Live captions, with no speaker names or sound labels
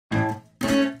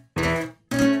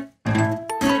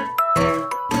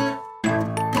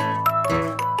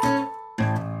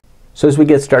So as we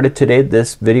get started today,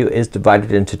 this video is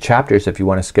divided into chapters. If you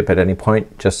want to skip at any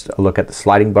point, just look at the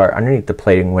sliding bar underneath the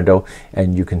plating window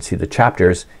and you can see the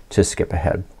chapters to skip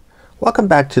ahead. Welcome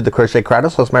back to the Crochet Cradle.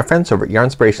 So it's my friends over at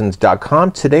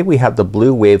yarnspirations.com. Today we have the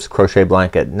Blue Waves crochet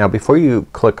blanket. Now before you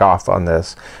click off on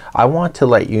this, I want to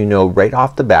let you know right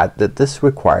off the bat that this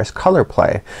requires color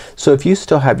play. So if you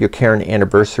still have your Caron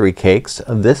Anniversary Cakes,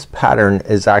 this pattern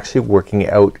is actually working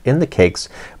out in the cakes,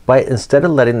 but instead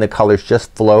of letting the colors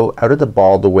just flow out of the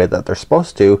ball the way that they're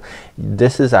supposed to,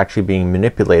 this is actually being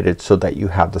manipulated so that you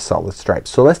have the solid stripes.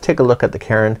 So let's take a look at the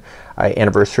Caron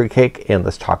Anniversary Cake and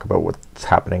let's talk about what's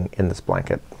happening in this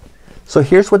blanket. So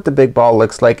here's what the big ball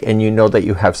looks like, and you know that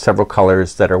you have several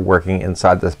colors that are working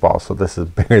inside this ball. So this is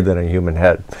bigger than a human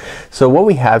head. So what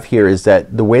we have here is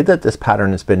that the way that this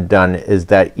pattern has been done is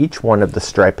that each one of the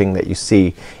striping that you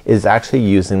see is actually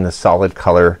using the solid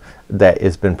color that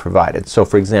has been provided. So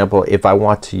for example, if I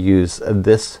want to use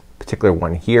this particular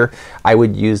one here, I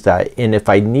would use that, and if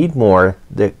I need more,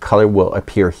 the color will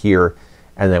appear here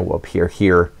and then will appear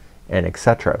here and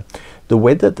etc. The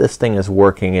way that this thing is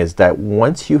working is that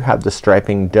once you have the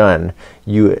striping done,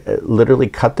 you literally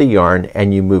cut the yarn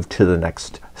and you move to the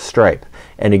next stripe,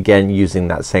 and again using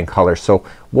that same color. So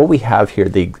what we have here,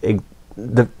 the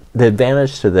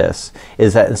advantage to this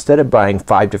is that instead of buying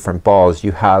 5 different balls,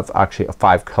 you have actually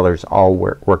 5 colors all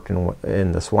worked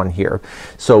in this one here.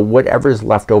 So whatever is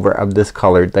left over of this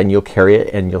color, then you'll carry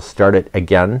it and you'll start it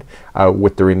again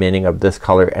with the remaining of this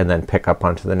color and then pick up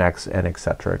onto the next, and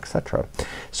etc. etc.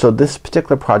 So this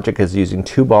particular project is using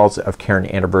 2 balls of Caron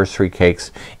Anniversary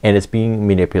Cakes and it's being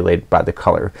manipulated by the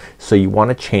color. So you want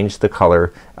to change the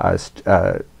color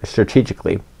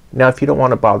strategically. Now if you don't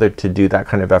want to bother to do that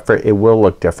kind of effort, it will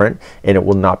look different and it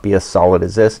will not be as solid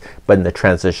as this, but the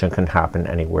transition can happen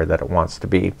anywhere that it wants to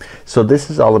be. So this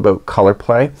is all about color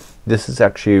play. This is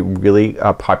actually really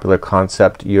a popular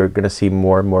concept. You're gonna see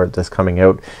more and more of this coming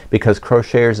out because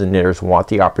crocheters and knitters want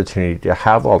the opportunity to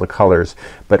have all the colors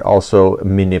but also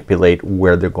manipulate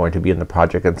where they're going to be in the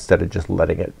project instead of just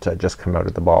letting it just come out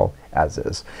of the ball as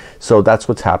is. So that's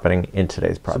what's happening in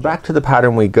today's project. So back to the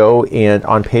pattern we go, and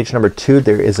on page number 2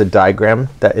 there is a diagram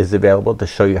that is available to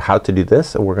show you how to do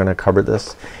this, and we're gonna cover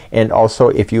this. And also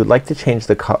if you would like to change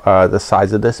the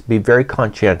size of this, be very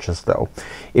conscientious though.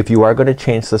 If you are going to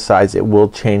change the size, it will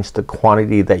change the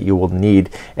quantity that you will need,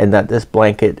 and that this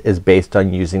blanket is based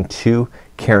on using 2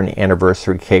 Caron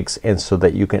Anniversary Cakes, and so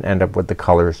that you can end up with the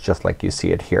colors just like you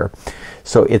see it here.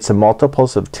 So it's a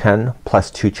multiples of 10 plus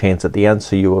 2 chains at the end,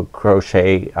 so you will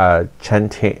crochet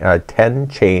 10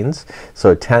 chains.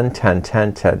 So 10 10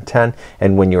 10 10 10,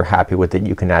 and when you're happy with it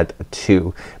you can add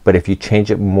 2. But if you change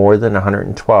it more than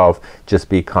 112, just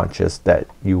be conscious that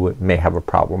you may have a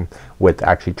problem with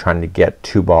actually trying to get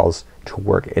 2 balls to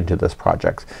work into this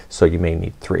project. So you may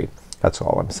need 3. That's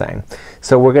all I'm saying.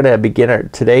 So we're gonna begin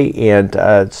today, and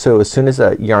so as soon as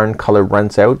a yarn color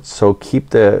runs out, so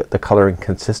keep the coloring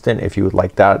consistent if you would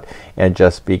like that, and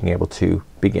just being able to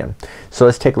begin. So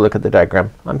let's take a look at the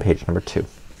diagram on page number 2.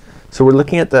 So we're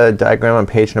looking at the diagram on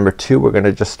page number 2. We're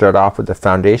gonna just start off with the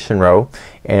foundation row,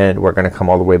 and we're gonna come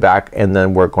all the way back, and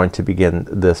then we're going to begin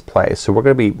this play. So we're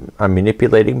gonna be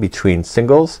manipulating between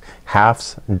singles,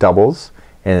 halves, doubles,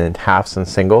 and halves and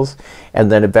singles,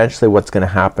 and then eventually what's gonna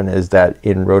happen is that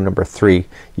in row number 3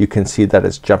 you can see that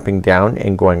it's jumping down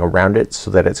and going around it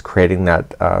so that it's creating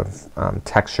that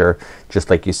texture just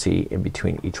like you see in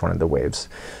between each one of the waves.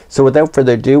 So without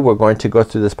further ado, we're going to go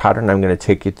through this pattern. I'm gonna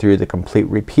take you through the complete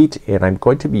repeat, and I'm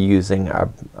going to be using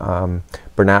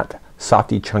Bernat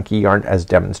Softee Chunky yarn as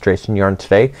demonstration yarn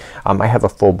today. I have a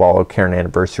full ball of Caron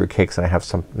Anniversary Cakes and I have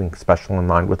something special in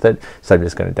mind with it, so I'm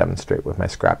just gonna demonstrate with my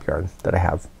scrap yarn that I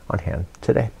have on hand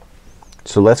today.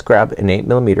 So let's grab an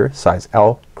 8mm size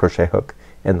L crochet hook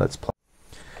and let's play.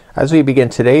 As we begin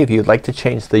today, if you'd like to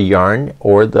change the yarn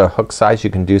or the hook size, you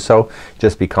can do so.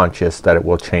 Just be conscious that it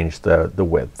will change the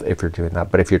width if you're doing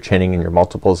that. But if you're chaining in your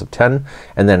multiples of 10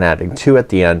 and then adding 2 at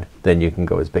the end, then you can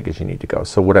go as big as you need to go.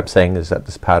 So what I'm saying is that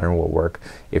this pattern will work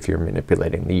if you're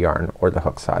manipulating the yarn or the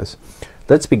hook size.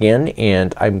 Let's begin,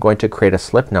 and I'm going to create a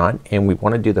slip knot, and we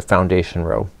want to do the foundation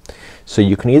row. So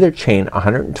you can either chain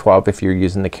 112 if you're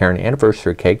using the Caron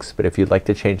Anniversary Cakes, but if you'd like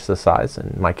to change the size,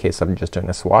 in my case I'm just doing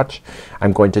a swatch,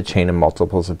 I'm going to chain in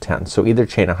multiples of 10. So either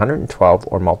chain 112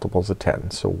 or multiples of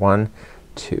 10. So 1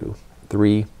 2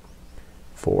 3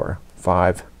 4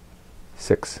 5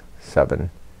 6 7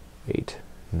 8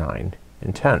 9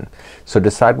 and 10. So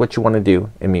decide what you want to do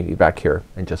and meet me back here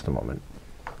in just a moment.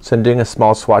 So I'm doing a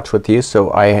small swatch with you,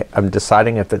 so I'm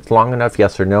deciding if it's long enough,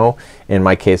 yes or no. In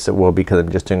my case it will, because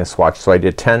I'm just doing a swatch. So I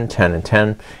did 10 10 and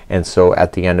 10, and so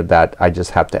at the end of that I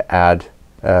just have to add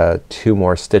 2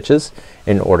 more stitches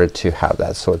in order to have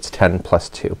that. So it's 10 plus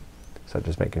 2. So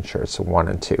just making sure. So 1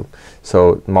 and 2.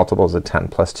 So multiples of 10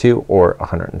 plus 2 or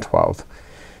 112.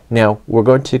 Now we're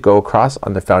going to go across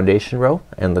on the foundation row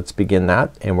and let's begin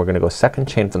that, and we're gonna go second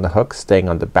chain from the hook, staying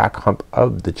on the back hump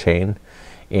of the chain,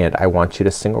 and I want you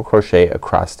to single crochet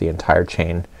across the entire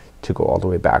chain to go all the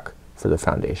way back for the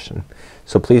foundation.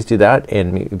 So please do that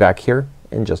and meet me back here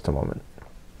in just a moment.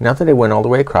 Now that I went all the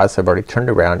way across, I've already turned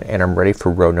around and I'm ready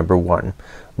for row number 1.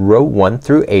 Row 1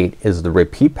 through 8 is the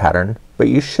repeat pattern, but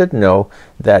you should know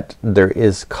that there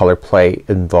is color play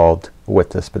involved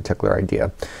with this particular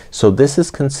idea. So this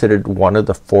is considered one of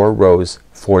the 4 rows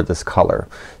for this color.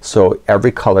 So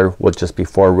every color will just be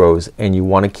 4 rows, and you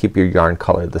want to keep your yarn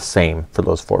color the same for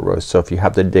those 4 rows. So if you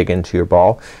have to dig into your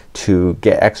ball to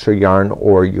get extra yarn,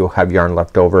 or you'll have yarn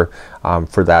left over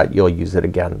for that, you'll use it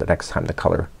again the next time the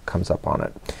color comes up on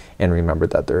it. And remember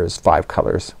that there is 5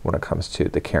 colors when it comes to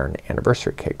the Caron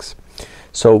Anniversary Cakes.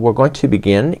 So we're going to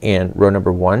begin in row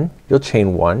number 1. You'll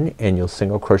chain 1 and you'll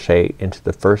single crochet into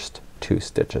the first 2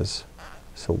 stitches.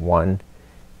 So 1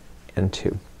 and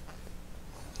 2.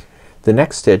 The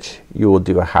next stitch you will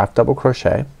do a half double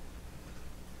crochet,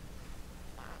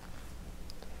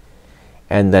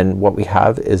 and then what we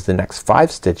have is the next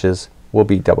 5 stitches will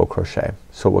be double crochet.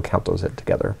 So we'll count those in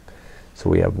together. So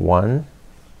we have 1,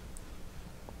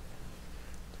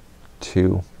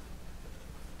 2,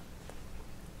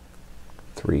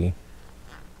 3,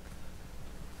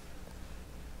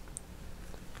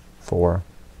 4,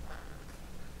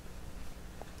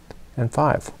 and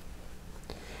 5.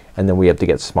 And then we have to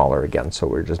get smaller again, so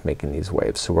we're just making these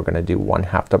waves. So we're gonna do 1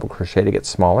 half double crochet to get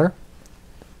smaller,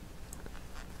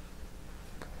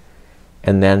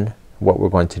 and then what we're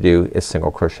going to do is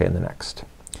single crochet in the next.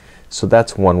 So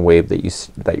that's one wave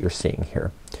that you're seeing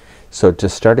here. So to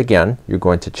start again, you're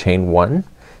going to chain 1,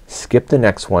 skip the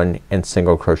next one, and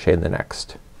single crochet in the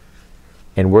next.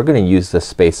 And we're gonna use this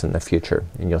space in the future,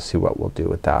 and you'll see what we'll do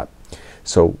with that.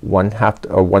 So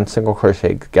 1 single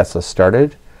crochet gets us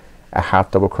started, a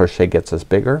half double crochet gets us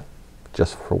bigger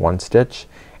just for 1 stitch,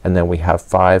 and then we have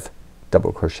 5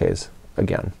 double crochets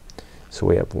again. So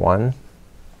we have 1,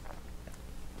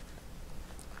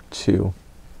 2,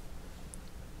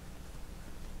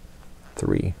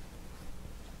 3,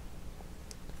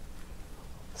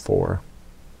 4,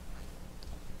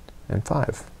 and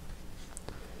 5.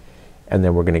 And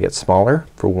then we're gonna get smaller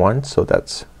for 1, so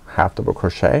that's half double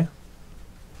crochet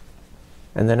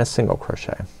and then a single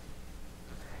crochet,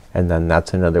 and then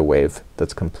that's another wave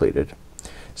that's completed.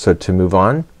 So to move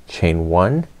on, chain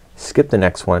 1, skip the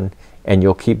next one, and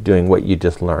you'll keep doing what you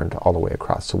just learned all the way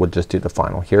across. So we'll just do the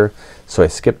final here. So I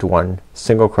skipped 1,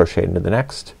 single crochet into the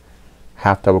next,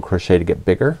 half double crochet to get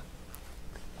bigger,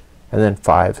 and then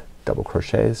 5 double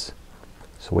crochets.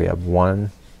 So we have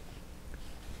 1,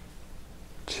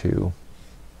 2,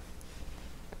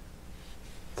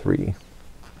 3,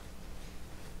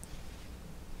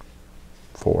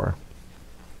 4,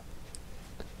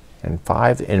 and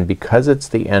 5. And because it's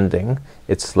the ending,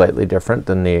 it's slightly different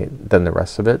than the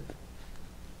rest of it.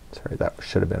 Sorry, that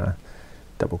should have been a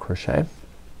double crochet.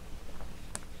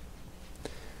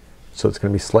 So it's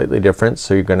gonna be slightly different.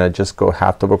 So you're gonna just go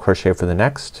half double crochet for the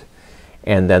next,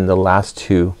 and then the last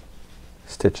 2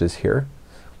 stitches here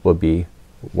will be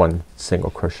 1 single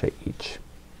crochet each.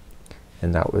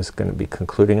 And that was gonna be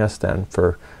concluding us then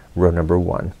for row number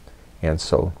 1. And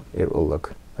so it will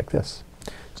look like this.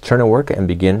 Let's turn our work and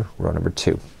begin row number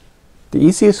 2. The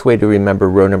easiest way to remember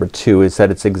row number 2 is that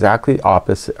it's exactly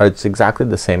opposite, or it's exactly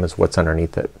the same as what's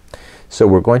underneath it. So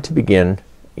we're going to begin,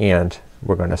 and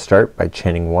we're going to start by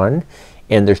chaining 1,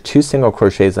 and there's 2 single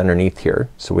crochets underneath here.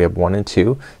 So we have 1 and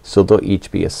 2, so they'll each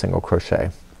be a single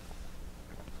crochet.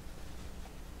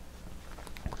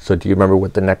 So do you remember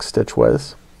what the next stitch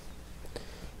was?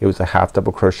 It was a half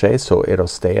double crochet, so it'll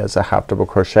stay as a half double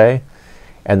crochet,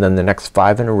 and then the next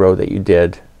 5 in a row that you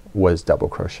did was double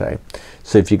crochet.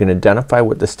 So if you can identify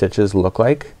what the stitches look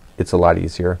like, it's a lot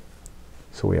easier.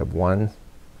 So we have 1,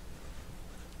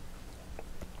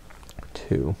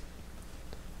 2,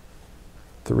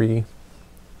 3,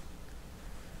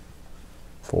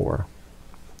 4,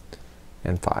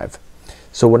 and 5.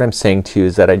 So what I'm saying to you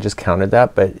is that I just counted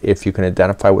that, but if you can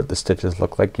identify what the stitches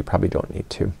look like, you probably don't need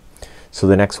to. So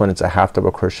the next one is a half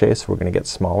double crochet, so we're gonna get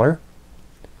smaller,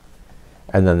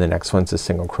 and then the next one's a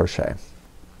single crochet.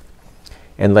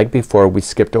 And like before, we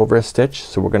skipped over a stitch,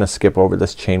 so we're gonna skip over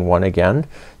this chain 1 again.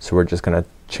 So we're just gonna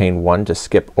chain 1 to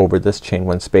skip over this chain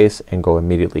 1 space and go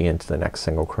immediately into the next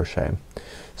single crochet.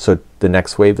 So the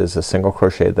next wave is a single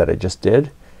crochet that I just did,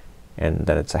 and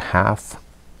then it's a half,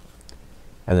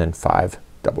 and then 5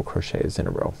 double crochets in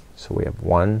a row. So we have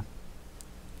 1,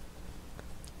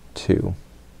 2,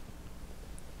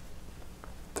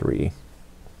 3,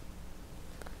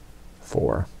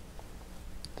 4,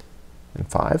 and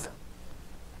 5.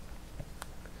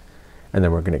 And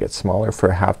then we're gonna get smaller for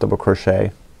a half double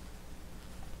crochet,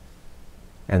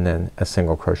 and then a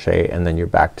single crochet, and then you're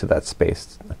back to that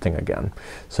space thing again.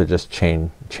 So just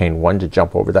chain 1 to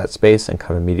jump over that space and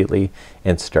come immediately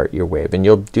and start your wave. And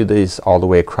you'll do these all the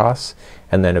way across,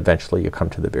 and then eventually you come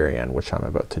to the very end, which I'm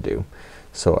about to do.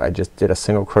 So I just did a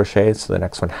single crochet, so the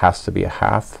next one has to be a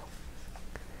half,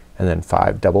 and then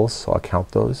 5 doubles, so I'll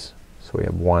count those. So we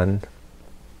have 1,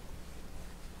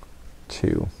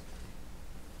 2,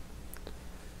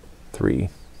 3,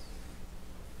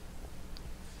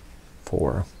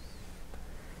 4,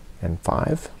 and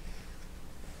 5,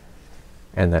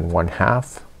 and then 1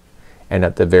 half, and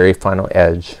at the very final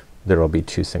edge there will be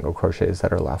 2 single crochets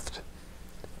that are left,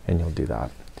 and you'll do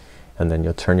that, and then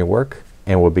you'll turn your work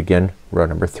and we'll begin row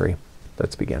number 3.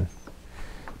 Let's begin.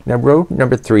 Now row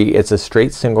number 3 is a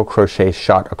straight single crochet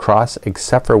shot across,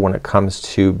 except for when it comes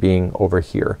to being over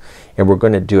here, and we're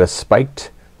going to do a spiked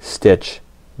stitch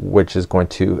which is going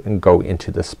to go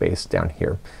into the space down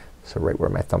here. So right where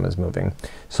my thumb is moving.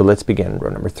 So let's begin row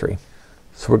number 3.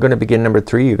 So we're gonna begin number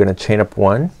 3. You're gonna chain up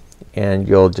 1 and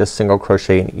you'll just single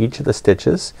crochet in each of the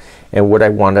stitches, and what I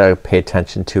want to pay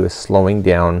attention to is slowing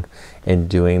down and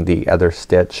doing the other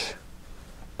stitch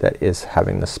that is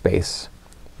having the space,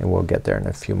 and we'll get there in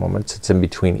a few moments. It's in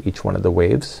between each one of the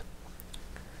waves.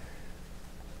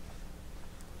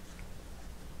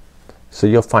 So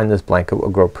you'll find this blanket will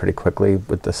grow pretty quickly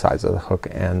with the size of the hook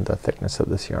and the thickness of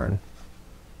this yarn.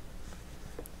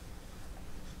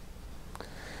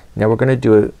 Now we're gonna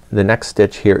do the next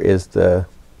stitch here is the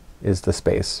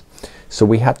space. So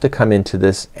we have to come into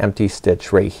this empty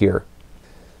stitch right here.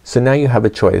 So now you have a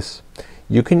choice.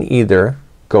 You can either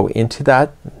go into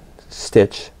that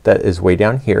stitch that is way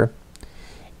down here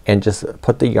and just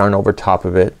put the yarn over top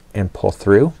of it and pull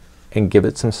through and give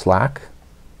it some slack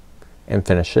and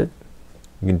finish it.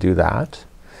 You can do that,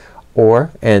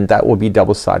 or, and that will be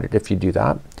double-sided if you do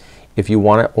that. If you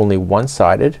want it only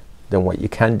one-sided, then what you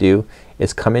can do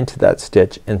is come into that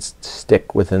stitch and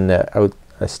stick within the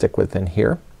stick within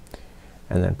here,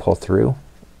 and then pull through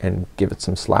and give it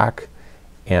some slack,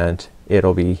 and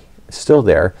it'll be still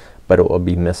there, but it will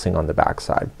be missing on the back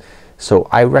side. So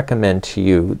I recommend to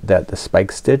you that the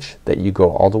spike stitch, that you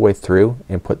go all the way through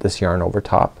and put this yarn over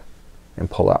top and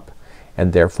pull up,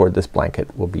 and therefore this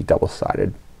blanket will be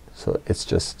double-sided. So it's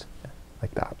just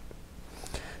like that.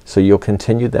 So you'll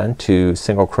continue then to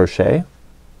single crochet.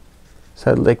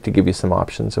 So I'd like to give you some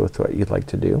options with what you'd like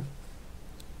to do.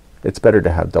 It's better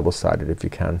to have double-sided if you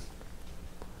can.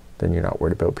 Then you're not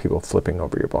worried about people flipping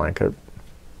over your blanket.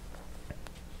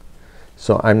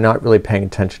 So I'm not really paying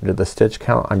attention to the stitch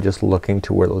count. I'm just looking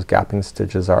to where those gapping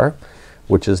stitches are,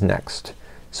 which is next.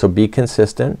 So be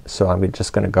consistent. So I'm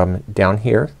just gonna come down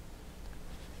here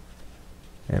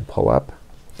and pull up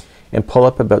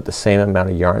about the same amount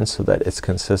of yarn so that it's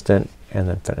consistent, and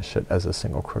then finish it as a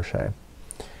single crochet,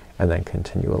 and then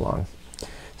continue along.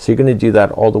 So you're gonna do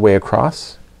that all the way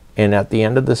across, and at the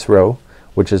end of this row,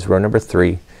 which is row number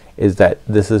 3, is that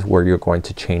this is where you're going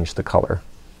to change the color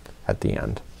at the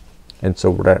end. And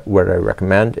so what I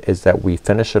recommend is that we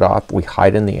finish it off, we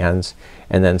hide in the ends,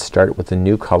 and then start with the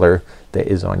new color that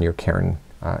is on your Caron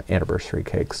Anniversary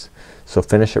Cakes. So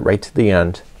finish it right to the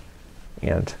end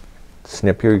and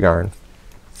snip your yarn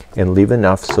and leave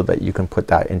enough so that you can put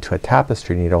that into a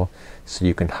tapestry needle so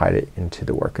you can hide it into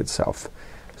the work itself.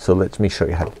 So let me show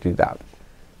you how to do that.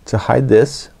 To hide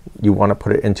this, you want to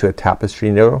put it into a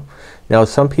tapestry needle. Now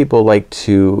some people like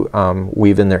to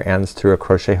weave in their ends through a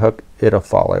crochet hook. It'll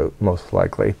fall out most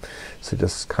likely. So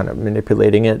just kind of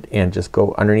manipulating it and just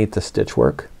go underneath the stitch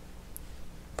work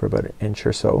for about an inch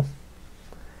or so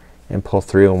and pull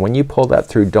through. And when you pull that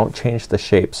through, don't change the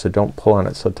shape. So don't pull on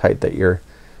it so tight that you're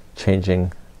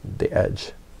changing the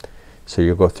edge. So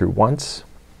you'll go through once,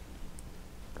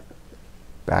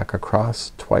 back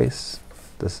across twice,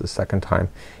 this is the second time,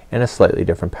 and a slightly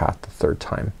different path the third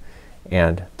time,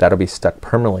 and that'll be stuck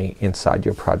permanently inside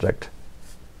your project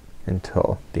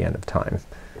until the end of time,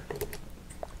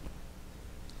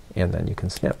 and then you can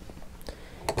snip.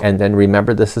 And then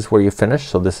remember, this is where you finish,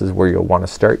 so this is where you'll want to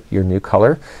start your new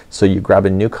color. So you grab a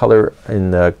new color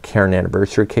in the Caron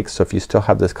Anniversary Cake. So if you still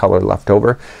have this color left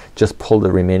over, just pull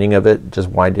the remaining of it, just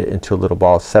wind it into a little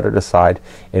ball, set it aside,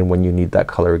 and when you need that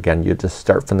color again, you just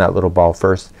start from that little ball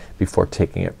first before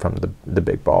taking it from the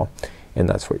big ball, and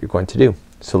that's what you're going to do.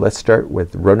 So let's start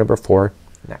with row number 4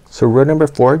 next. So row number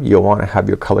 4, you'll want to have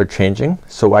your color changing.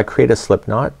 So I create a slip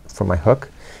knot for my hook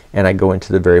and I go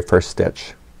into the very first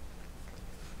stitch.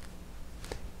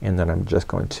 And then I'm just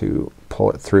going to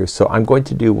pull it through. So I'm going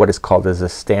to do what is called as a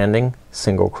standing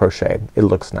single crochet. It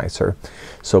looks nicer.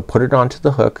 So put it onto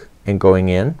the hook and going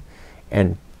in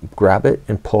and grab it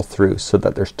and pull through so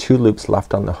that there's 2 loops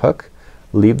left on the hook.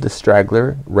 Leave the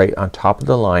straggler right on top of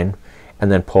the line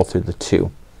and then pull through the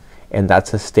 2. And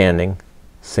that's a standing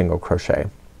single crochet.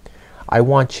 I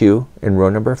want you in row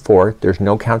number 4, there's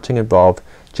no counting involved,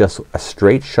 just a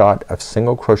straight shot of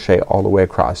single crochet all the way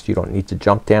across. You don't need to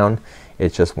jump down.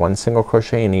 It's just 1 single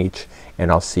crochet in each,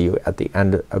 and I'll see you at the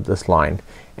end of this line.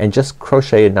 And just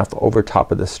crochet enough over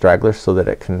top of the straggler so that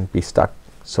it can be stuck.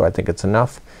 So I think it's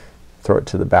enough. Throw it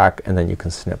to the back and then you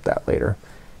can snip that later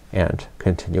and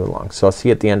continue along. So I'll see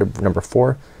you at the end of number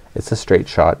 4. It's a straight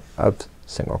shot of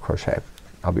single crochet.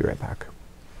 I'll be right back.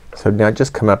 So now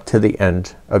just come up to the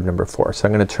end of number 4. So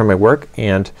I'm gonna turn my work,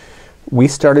 and we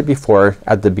started before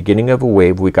at the beginning of a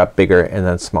wave we got bigger and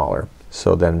then smaller.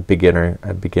 So then beginning,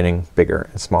 bigger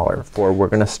and smaller. For we're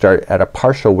gonna start at a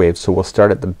partial wave, so we'll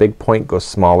start at the big point, go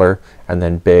smaller, and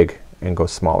then big and go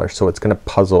smaller. So it's gonna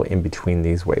puzzle in between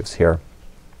these waves here.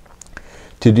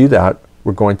 To do that,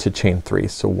 we're going to chain 3.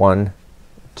 So 1,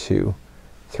 2,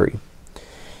 3.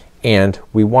 And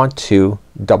we want to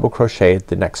double crochet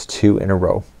the next 2 in a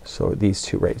row. So these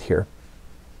 2 right here.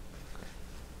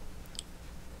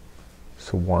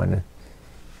 So 1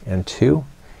 and 2.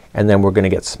 And then we're gonna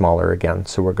get smaller again.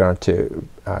 So we're going to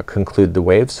conclude the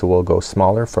wave. So we'll go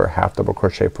smaller for a half double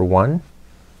crochet for 1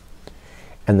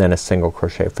 and then a single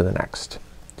crochet for the next.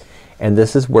 And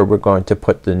this is where we're going to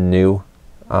put the new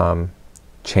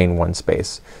chain 1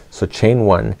 space. So chain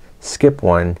 1, skip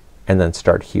 1, and then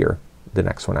start here the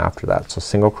next one after that. So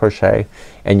single crochet,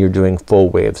 and you're doing full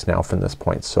waves now from this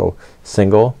point. So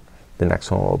single, the next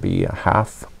one will be a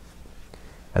half,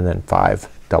 and then 5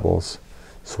 doubles.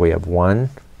 So we have 1,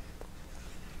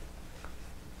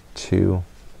 2,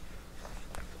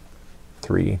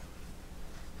 3,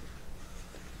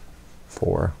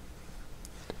 4,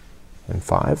 and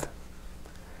 5.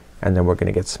 And then we're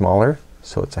gonna get smaller.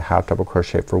 So it's a half double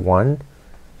crochet for 1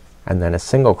 and then a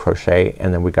single crochet,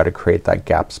 and then we got to create that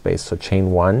gap space. So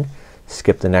chain 1,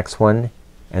 skip the next one,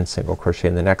 and single crochet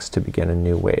in the next to begin a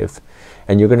new wave.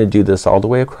 And you're gonna do this all the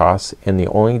way across, and the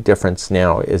only difference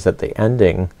now is that the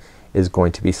ending is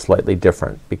going to be slightly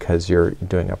different because you're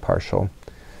doing a partial.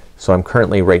 So I'm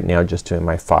currently right now just doing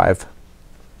my 5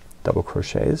 double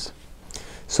crochets.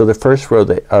 So the first row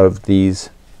of these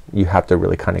you have to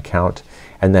really kind of count,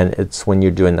 and then it's when you're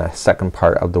doing the second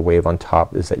part of the wave on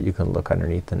top is that you can look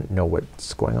underneath and know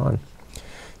what's going on.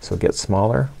 So get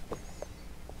smaller.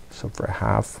 So for a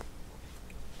half,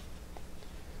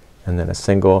 and then a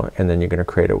single, and then you're gonna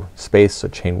create a space. So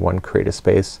chain 1, create a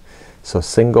space. So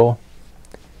single,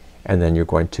 and then you're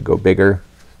going to go bigger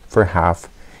for half,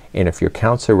 and if your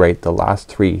counts are right, the last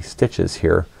 3 stitches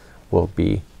here will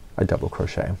be a double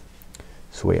crochet.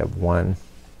 So we have 1,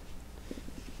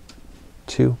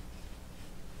 2,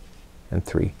 and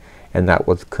 3, and that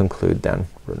will conclude then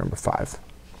row number 5.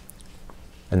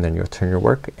 And then you'll turn your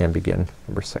work and begin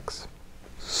number 6.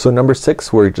 So number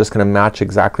 6, we're just gonna match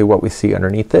exactly what we see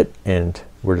underneath it, and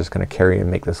we're just gonna carry and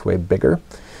make this wave bigger.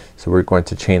 So we're going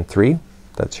to chain 3,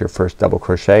 that's your first double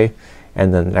crochet,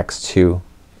 and then the next 2,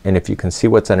 and if you can see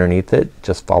what's underneath it,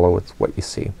 just follow with what you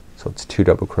see. So it's 2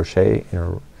 double crochet in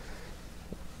a,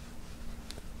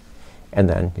 and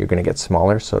then you're gonna get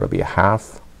smaller, so it'll be a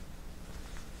half,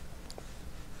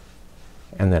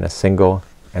 and then a single,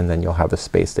 and then you'll have a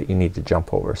space that you need to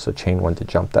jump over. So chain 1 to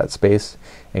jump that space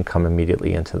and come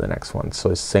immediately into the next one. So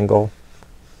a single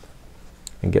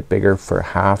and get bigger for a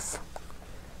half,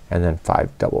 and then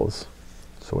 5 doubles.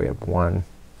 So we have 1,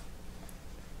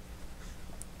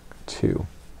 2,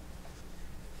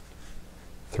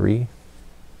 3,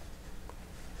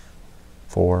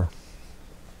 4,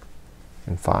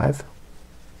 and 5,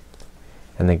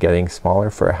 and then getting smaller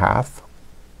for a half,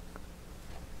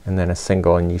 and then a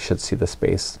single, and you should see the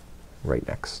space right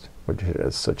next, which it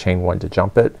is. So chain 1 to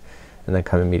jump it, and then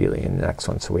come immediately in the next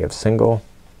one. So we have single,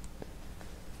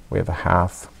 we have a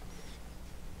half,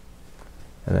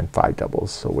 and then 5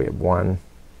 doubles. So we have 1,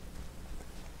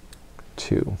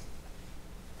 2,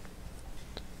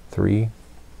 3,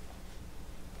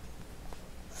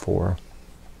 4,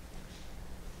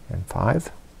 and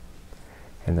 5,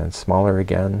 and then smaller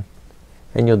again,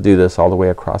 and you'll do this all the way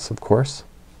across, of course,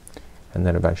 and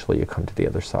then eventually you come to the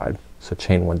other side. So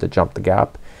chain 1 to jump the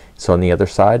gap. So on the other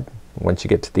side, once you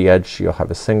get to the edge, you'll have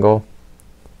a single,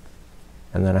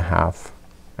 and then a half,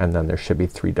 and then there should be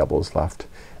 3 doubles left,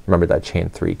 Remember that chain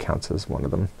 3 counts as one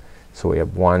of them. So we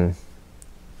have 1,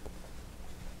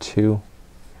 2,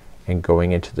 and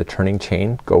going into the turning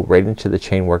chain, go right into the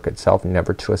chain work itself,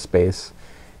 never to a space,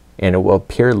 and it will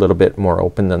appear a little bit more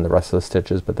open than the rest of the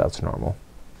stitches, but that's normal.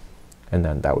 And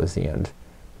then that was the end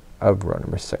of row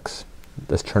number 6.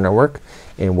 This turn our work,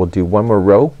 and we'll do one more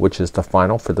row, which is the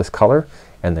final for this color,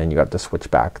 and then you have to switch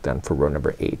back then for row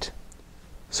number 8.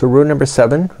 So row number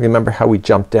 7, remember how we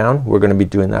jumped down? We're gonna be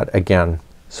doing that again.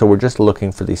 So we're just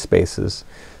looking for these spaces.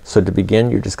 So to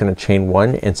begin, you're just gonna chain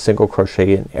 1 and single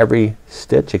crochet in every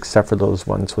stitch except for those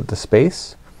ones with the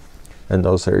space, and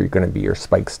those are gonna be your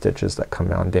spike stitches that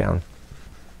come on down.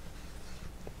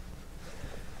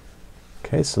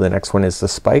 Okay, so the next one is the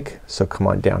spike, so come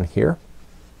on down here.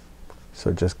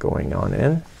 So just going on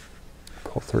in,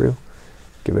 pull through,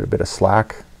 give it a bit of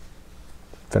slack,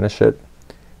 finish it,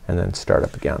 and then start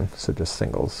up again. So just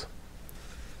singles.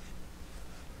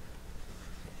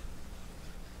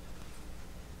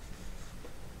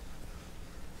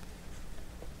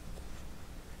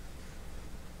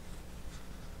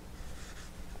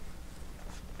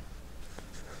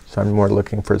 So I'm more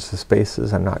looking for the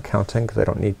spaces. I'm not counting because I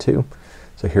don't need to.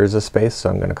 So here's a space, so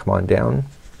I'm gonna come on down.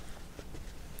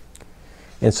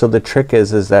 And so the trick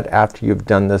is that after you've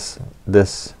done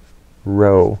this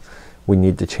row, we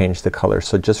need to change the color.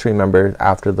 So just remember,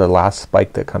 after the last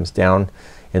spike that comes down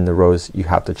in the rows, you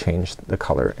have to change the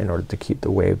color in order to keep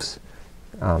the waves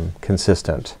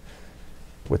consistent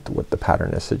with what the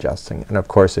pattern is suggesting. And of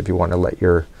course, if you want to let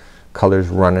your colors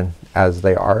run as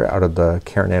they are out of the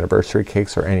Caron Anniversary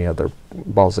Cakes or any other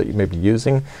balls that you may be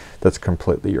using, that's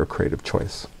completely your creative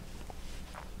choice.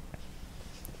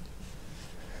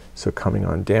 So coming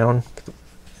on down,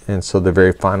 and so the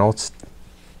very final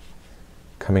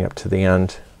coming up to the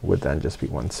end would then just be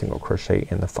one single crochet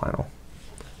in the final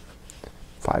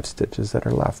 5 stitches that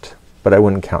are left, but I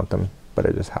wouldn't count them, but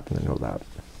I just happen to know that.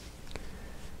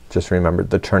 Just remember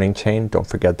the turning chain, don't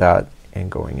forget that,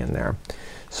 and going in there.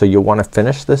 So you'll want to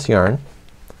finish this yarn,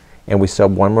 and we still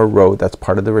have one more row that's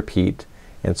part of the repeat,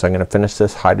 and so I'm gonna finish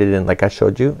this, hide it in like I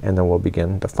showed you, and then we'll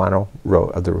begin the final row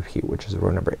of the repeat, which is row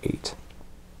number 8.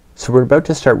 So we're about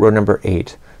to start row number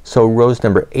 8. So rows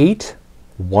number 8,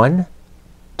 1,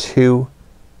 2,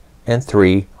 and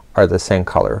 3 are the same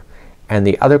color, and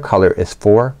the other color is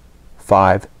 4,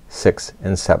 5, 6,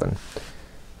 and 7.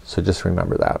 So just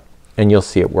remember that, and you'll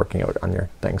see it working out on your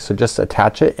thing. So just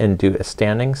attach it and do a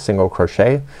standing single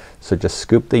crochet. So just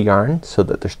scoop the yarn so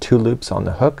that there's 2 loops on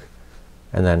the hook,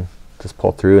 and then just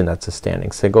pull through, and that's a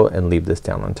standing single, and leave this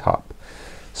down on top.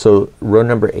 So row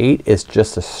number 8 is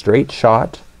just a straight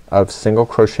shot of single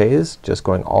crochets just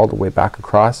going all the way back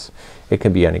across. It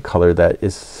can be any color that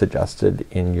is suggested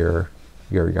in your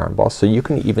yarn ball. So you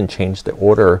can even change the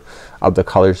order of the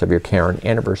colors of your Caron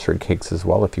Anniversary Cakes as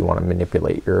well. If you want to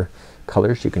manipulate your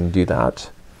colors, you can do that,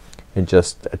 and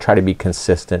just try to be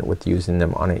consistent with using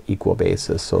them on an equal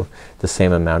basis. So the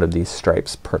same amount of these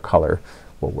stripes per color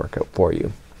will work out for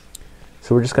you.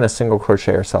 So we're just gonna single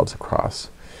crochet ourselves across.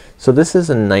 So this is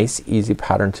a nice easy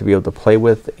pattern to be able to play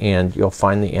with, and you'll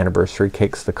find the Anniversary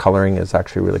Cakes, the coloring is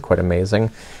actually really quite amazing,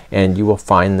 and you will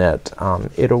find that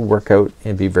it'll work out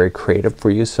and be very creative for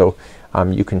you. So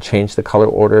you can change the color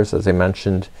orders as I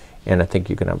mentioned, and I think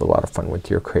you can have a lot of fun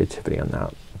with your creativity on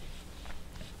that.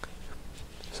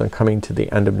 So I'm coming to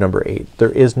the end of number 8.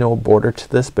 There is no border to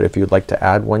this, but if you'd like to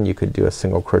add one, you could do a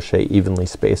single crochet evenly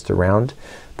spaced around,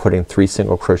 putting 3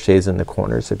 single crochets in the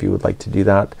corners if you would like to do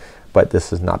that. But this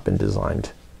has not been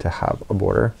designed to have a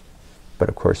border, but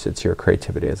of course it's your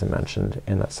creativity as I mentioned,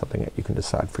 and that's something that you can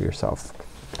decide for yourself.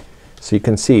 So you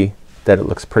can see that it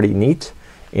looks pretty neat,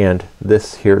 and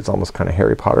this here is almost kind of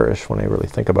Harry Potter-ish when I really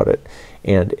think about it,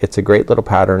 and it's a great little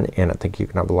pattern, and I think you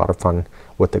can have a lot of fun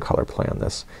with the color play on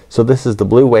this. So this is the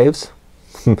Blue Waves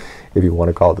if you want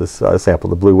to call this sample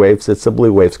the Blue Waves. It's the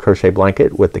Blue Waves crochet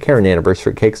blanket with the Caron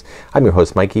Anniversary Cakes. I'm your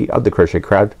host Mikey of the Crochet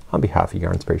Crowd on behalf of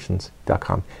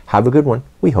yarnspirations.com. Have a good one.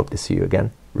 We hope to see you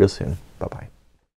again real soon. Bye bye.